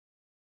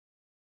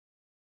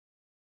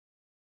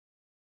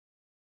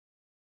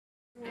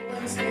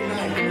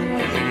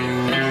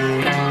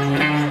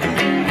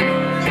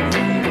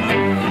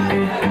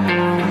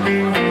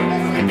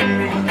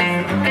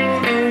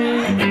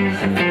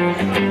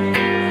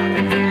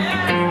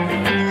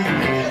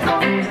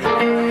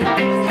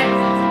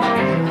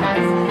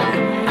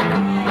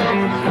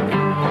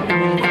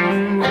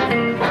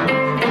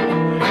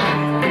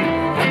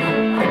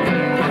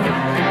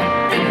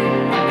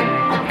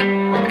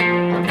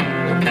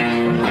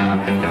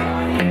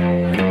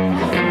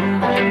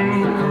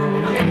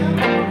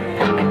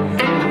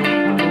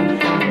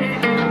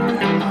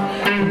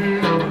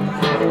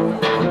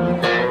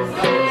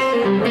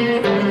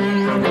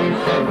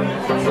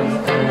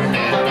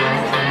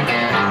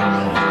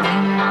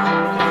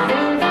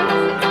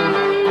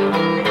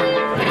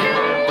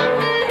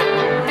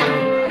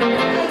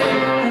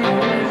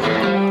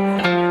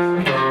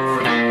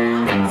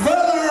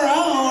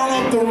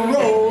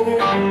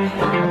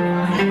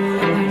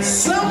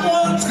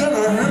Someone's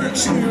gonna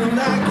hurt you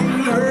like you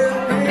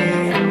hurt me.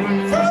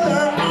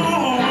 Further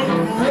on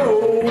the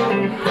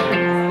road,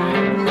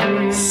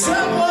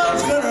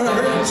 someone's gonna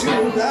hurt you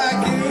like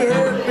you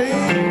hurt me.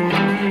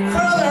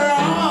 Further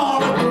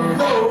on the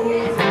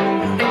road,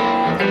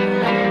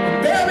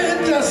 baby,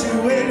 just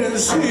wait and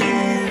see.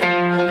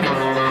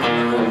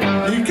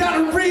 You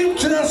gotta reap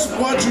just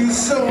what you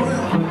sow.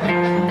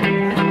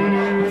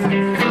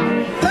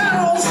 That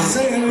old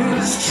saying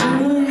is true.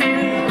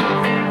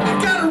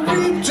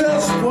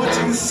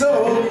 So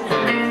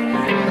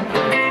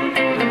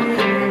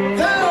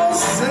that old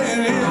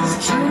saying is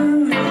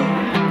true.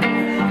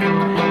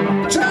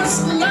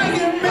 Just like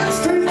you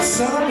mistreat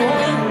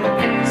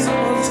someone,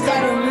 someone's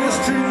got to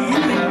mistreat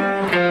you.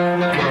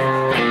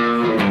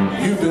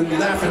 You've been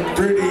laughing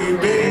pretty,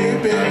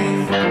 baby.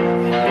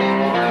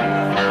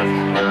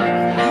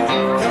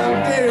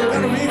 Someday you're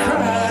gonna be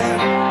crying.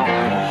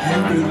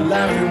 You've been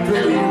laughing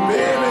pretty,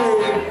 baby.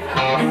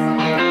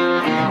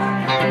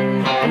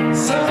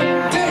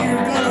 Someday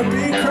you're gonna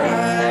be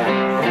crying.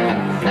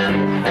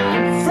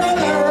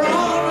 Further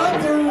on up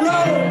the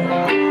road,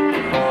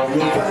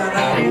 you'll find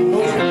out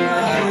what's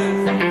lying.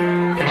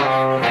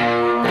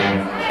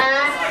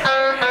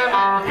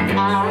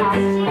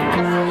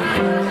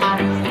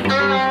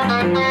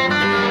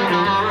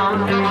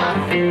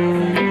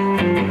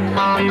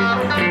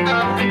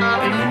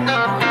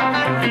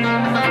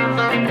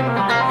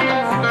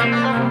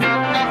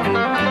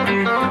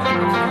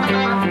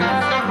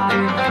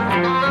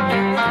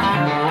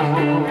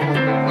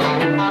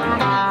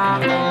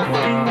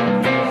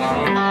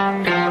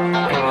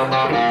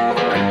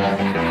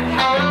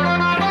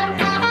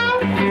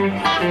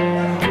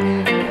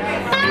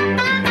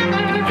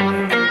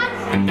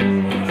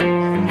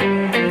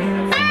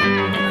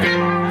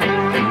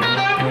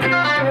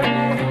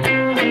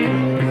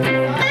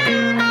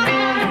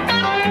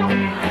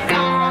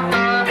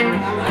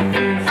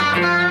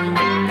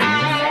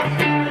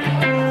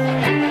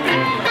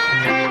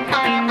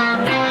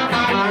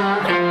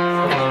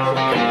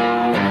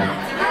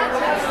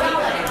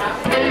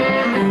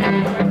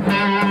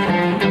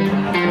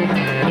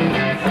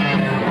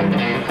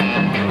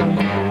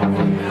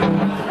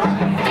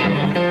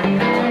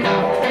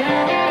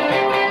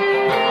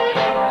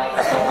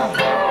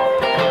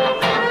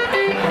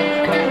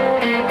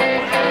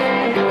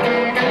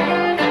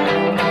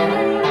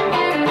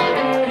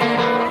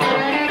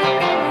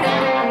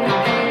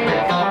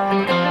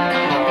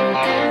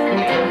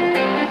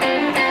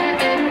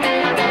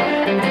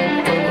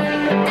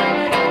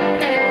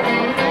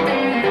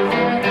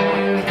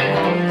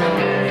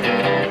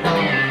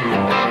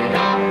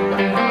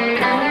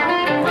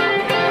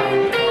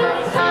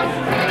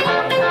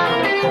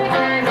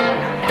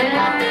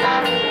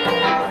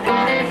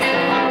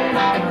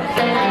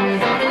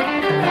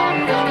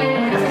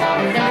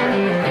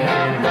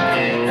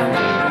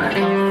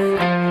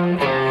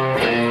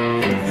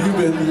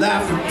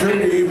 Laughing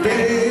pretty.